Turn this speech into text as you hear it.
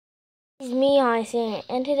It's me, Isaac,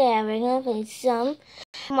 and today we're gonna play some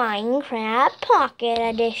Minecraft Pocket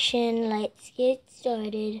Edition. Let's get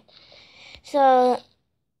started. So,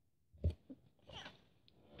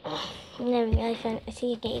 there we go. I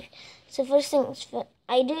see a cave. So first things first,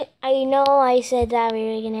 I know I said that we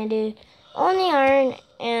were gonna do only iron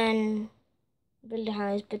and build a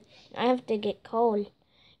house, but I have to get coal.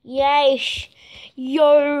 Yes,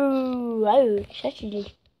 yo, wow, this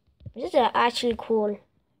is actually cool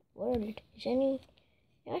world.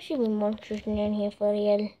 There should be monsters in here for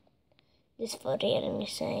real. This for real, I'm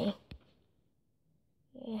just saying.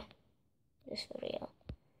 Yeah, this for real.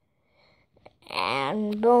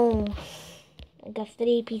 And boom. I got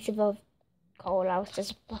 3 pieces of coal. I was just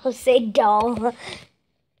supposed to say doll.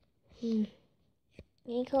 Cool.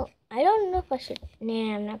 I don't know if I should.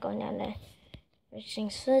 Nah, I'm not going down there. First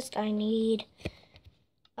things first, I need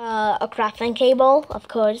a crafting table, of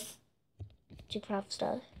course, to craft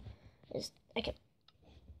stuff.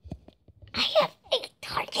 I have 8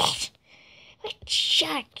 targets.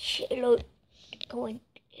 Shut look going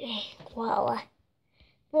wow.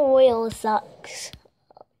 Oil sucks.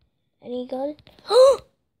 Any good? Oh,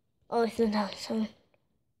 it's not someone.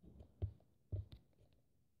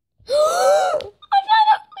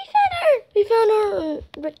 We found her.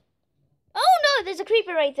 But oh no, there's a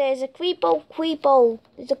creeper right there. There's a creepo.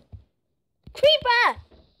 There's a creeper.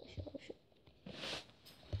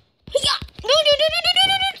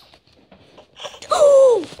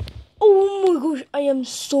 Oh my gosh, I am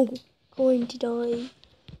so going to die.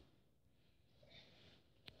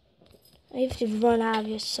 I have to run out of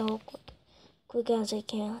here so quick as I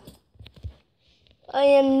can. I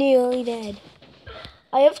am nearly dead.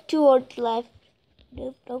 I have 2 hearts left.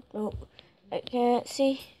 Nope. I can't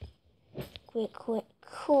see. Quick.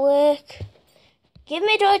 Give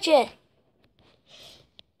me torches.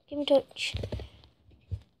 Give me torch.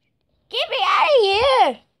 Get me out of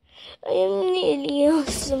here! I am nearly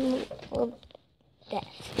awesome of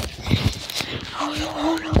death. Oh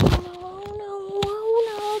no.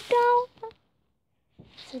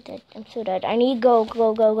 I'm so dead. I need go.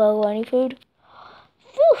 I need food.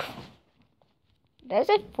 Foof. There's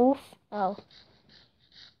a foof. Oh.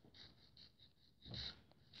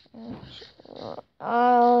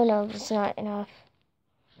 Oh no, it's not enough.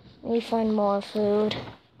 Let me find more food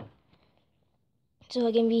so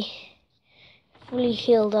I can be fully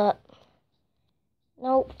healed up.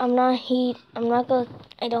 Nope, I'm not good.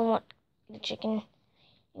 I don't want the chicken.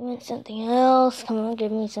 I want something else. Come on,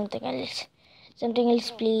 give me something else. Something else,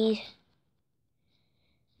 please.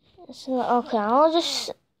 Okay,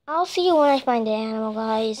 I'll see you when I find the animal,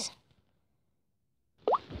 guys.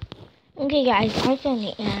 Okay, guys, I found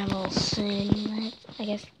the animal, so let's, I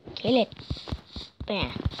guess, kill it.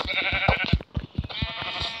 Bam.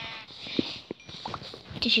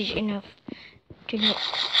 This is enough to not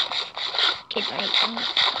get my tongue.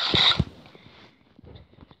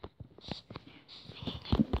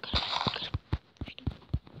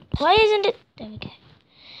 Why isn't it? There we go.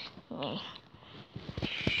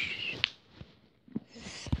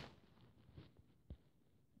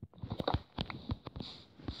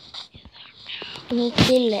 Let me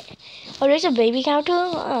kill it. Oh, there's a baby cow too?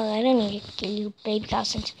 Oh, I don't need to kill you, baby cow,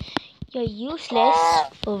 since you're useless.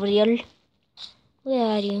 For real. Where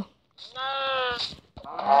are you?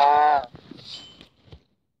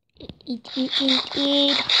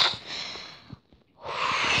 Eat.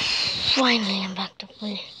 Finally, I'm back to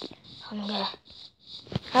full hunger.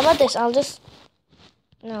 How about this?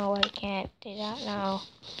 No, I can't do that now.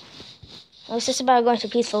 I was just about going to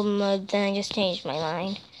peaceful mode, then I just changed my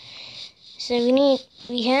mind. So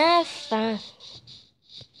we have,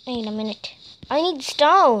 wait a minute. I need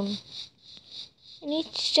stone. And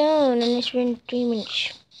it's been 3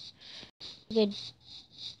 minutes. Good.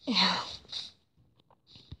 No.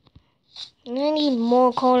 And I need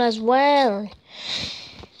more coal as well.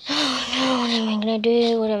 Oh no, what am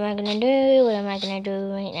I gonna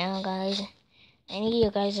do right now, guys? I need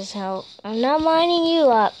you guys' help. I'm not mining you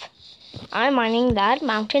up. I'm mining that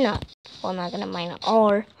mountain up. Well, I'm not gonna mine it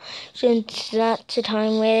all, since that's the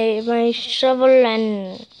time where my shovel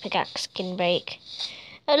and pickaxe can break.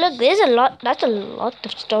 Oh look, there's a lot. That's a lot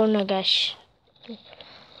of stone, I guess.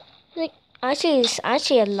 Like, I see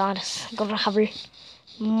a lot of gravel.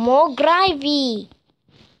 More gravy.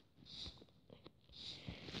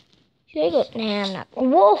 Should I go? Nah, I'm not.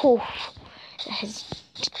 Whoa!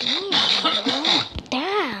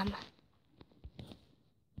 Damn.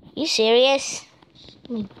 You serious?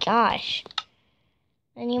 Oh my gosh.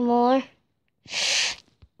 Any more?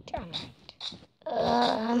 Damn it.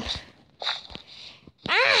 Ah!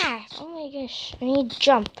 Oh my gosh. I need to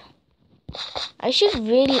jump. I should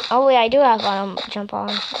really. Oh wait, I do have jump on.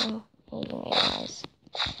 Oh, I didn't realize.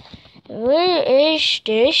 Where is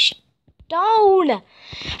this stone?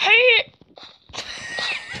 Hey!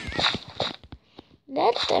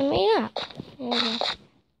 Let me up. There we go.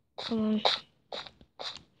 Come on.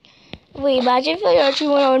 Wait, imagine if I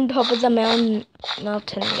actually went on top of the mountain.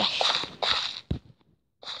 Yes.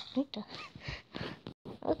 What the?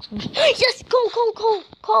 Yes,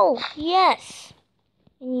 coal. Yes.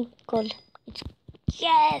 I need gold. It's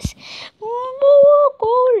yes. More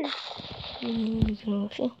gold.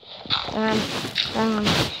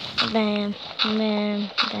 Bam.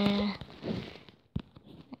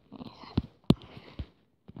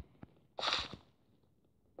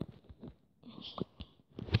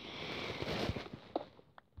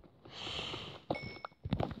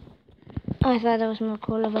 I thought that was more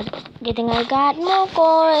cool, but good thing I got more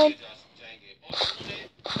gold.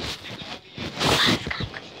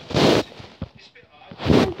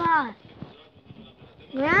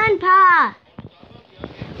 Grandpa!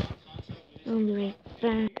 I'll be right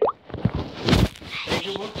back.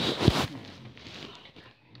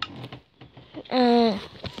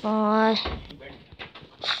 For...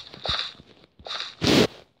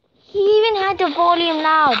 He even had the volume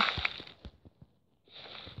loud.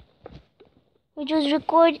 Which was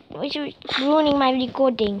ruining my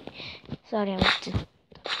recording. Sorry, I was just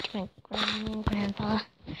talking to my grandpa.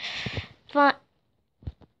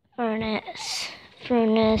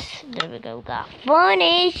 Furnace. There we go. Got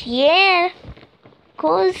furnace, yeah.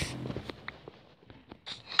 Cause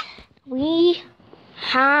we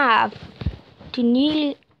have to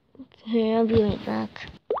nearly. Here, I'll be right back.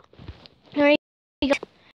 Alright,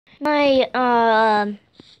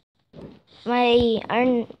 my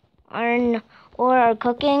iron ore are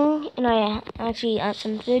cooking, and I actually add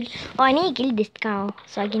some food. Oh, I need to kill this cow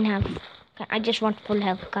so I can have. I just want full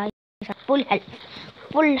health, guys. Full health.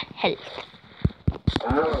 Come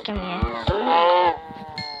here.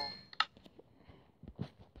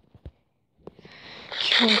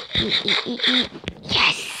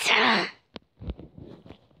 Yes.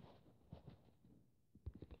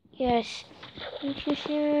 Yes.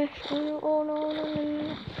 Oh no.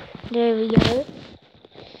 There we go.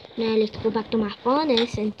 Now let's go back to my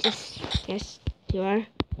furnace and just here.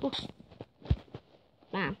 Oh.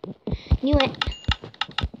 Bam. Knew it.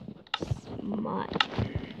 Smart.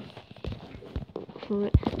 For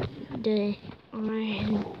the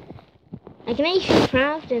iron. I can actually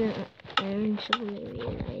craft an iron sword, I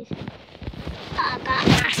realized. I got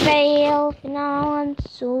myself an iron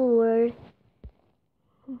sword.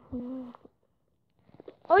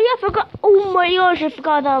 Oh yeah, I forgot. Oh my gosh, I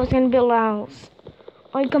forgot that I was gonna build a house.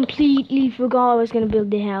 I completely forgot I was gonna build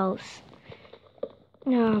the house.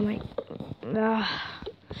 Oh my.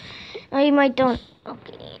 I might don't.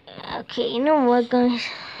 Okay, you know what, guys?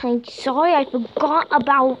 I'm sorry I forgot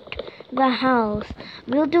about the house.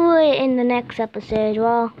 We'll do it in the next episode.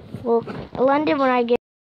 Well, I'll end it when I get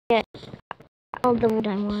all the wood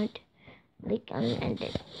I want. Like, I'll end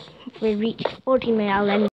it. If we reach 14 minutes, I'll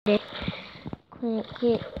end it.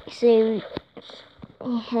 Quick, so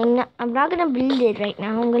I'm not gonna build it right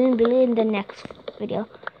now. I'm gonna build it in the next video.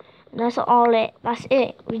 That's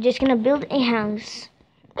it. We're just gonna build a house.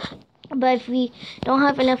 But if we don't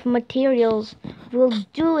have enough materials, we'll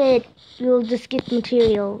just get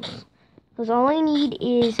materials. Because all I need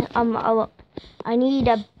is I need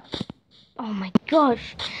a. Oh my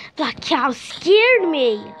gosh, that cow scared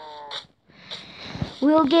me.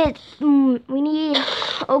 We'll get. We need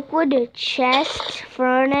oak wood chest,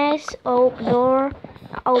 furnace, oak door,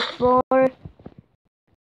 oak floor.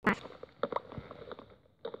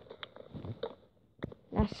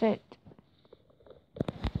 That's it.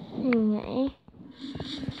 Anyway,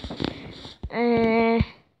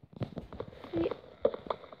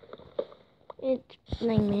 it's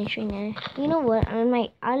 9 minutes right now. You know what? I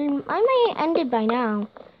might end it by now.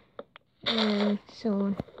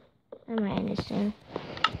 Soon. I might end it soon.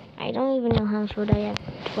 I don't even know how much wood I have.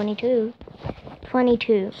 22.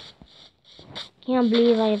 22. Can't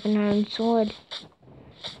believe I have an iron sword.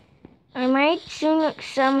 I might soon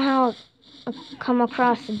somehow come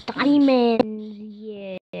across diamonds.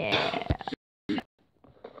 Yeah.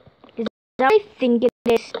 Is that what I think it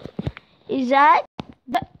is? Is that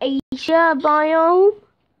the Asia biome?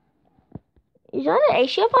 Is that the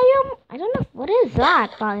Asia biome? I don't know. What is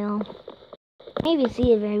that biome? I can't even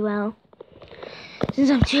see it very well since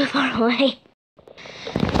I'm too far away.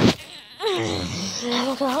 There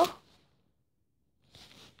we go.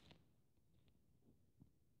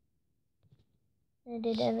 There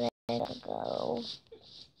we go.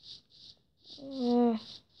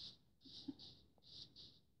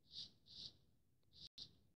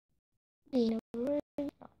 No, I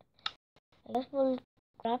guess we'll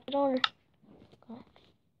craft it all.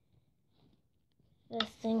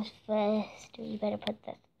 First things first, we better put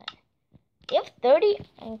this there. You have 30?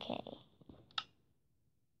 Okay.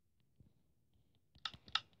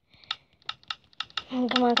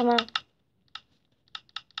 Come on, come on.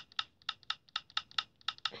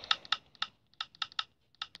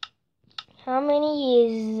 How many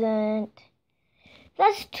is that?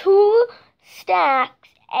 That's 2 stacks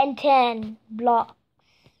and 10 blocks.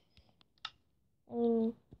 I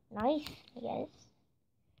mean, nice, I guess.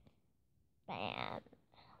 Bam.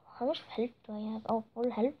 How much health do I have? Oh,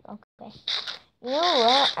 full health? Okay. You know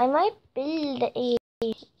what? I might build a...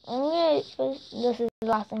 This is the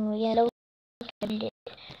last thing we're gonna build it.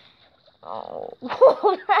 Oh.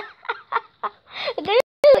 There's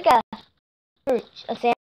like a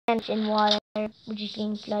sandwich in water, which is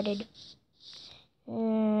being flooded.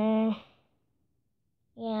 Yeah,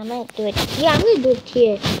 I might do it. Yeah, I'm gonna do it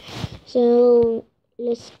here. So,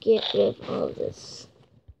 let's get rid of all this.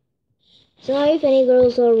 Sorry if any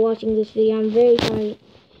girls are watching this video, I'm very sorry.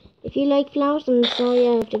 If you like flowers, I'm sorry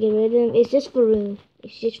I have to get rid of them. It's just for room.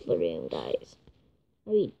 It's just for room, guys. I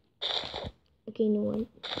mean, okay, no one.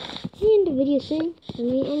 Can we end the video soon? Can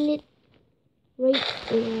we end it right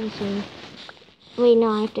soon? Wait,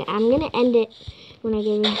 no, I'm gonna end it when I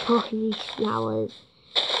get rid of all these flowers.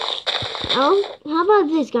 How about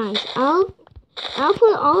this, guys? I'll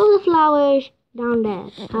put all the flowers down there.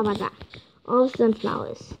 How about that? All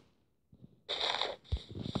sunflowers.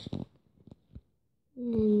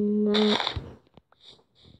 And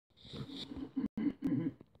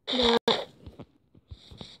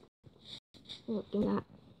look at that.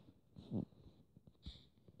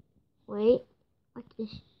 Wait, what's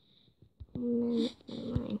this?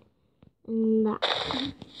 Never mind. And that.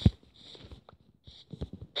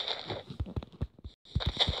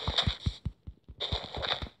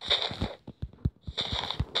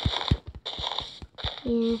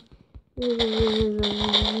 Yeah.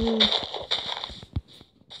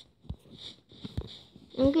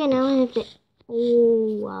 Okay, now I have to.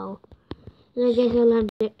 Oh wow. So I guess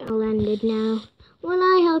I'll end it now. Well,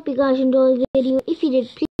 I hope you guys enjoyed the video. If you did,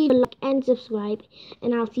 please like and subscribe.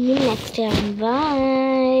 And I'll see you next time.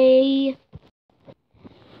 Bye.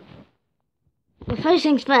 Well, first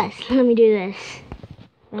things first, let me do this.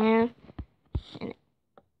 Bam. And a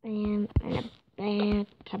bam. And a bam.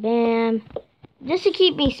 Kabam. Just to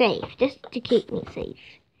keep me safe. Just to keep me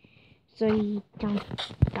safe. So you don't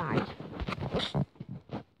die.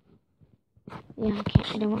 Yeah,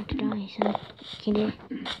 I don't want to die, so can you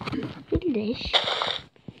do this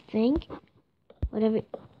thing? Whatever,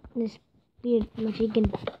 this weird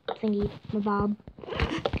magician thingy, mabob.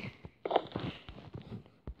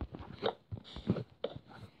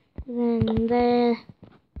 Then there,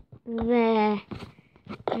 and there,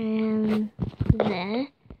 and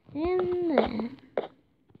there.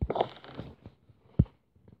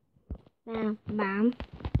 Bam, bam.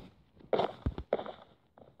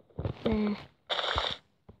 There.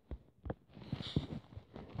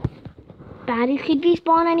 Baddies could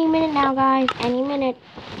respawn any minute now, guys. Any minute.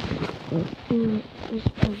 Let's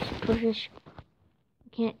push this. I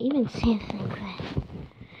can't even see anything.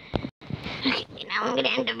 Okay, now I'm gonna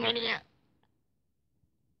end the video.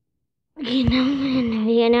 Okay, now I'm gonna end the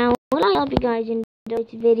video. Now, well, I hope you guys enjoyed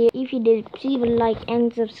this video. If you did, please like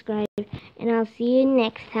and subscribe. And I'll see you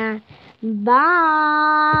next time. Bye.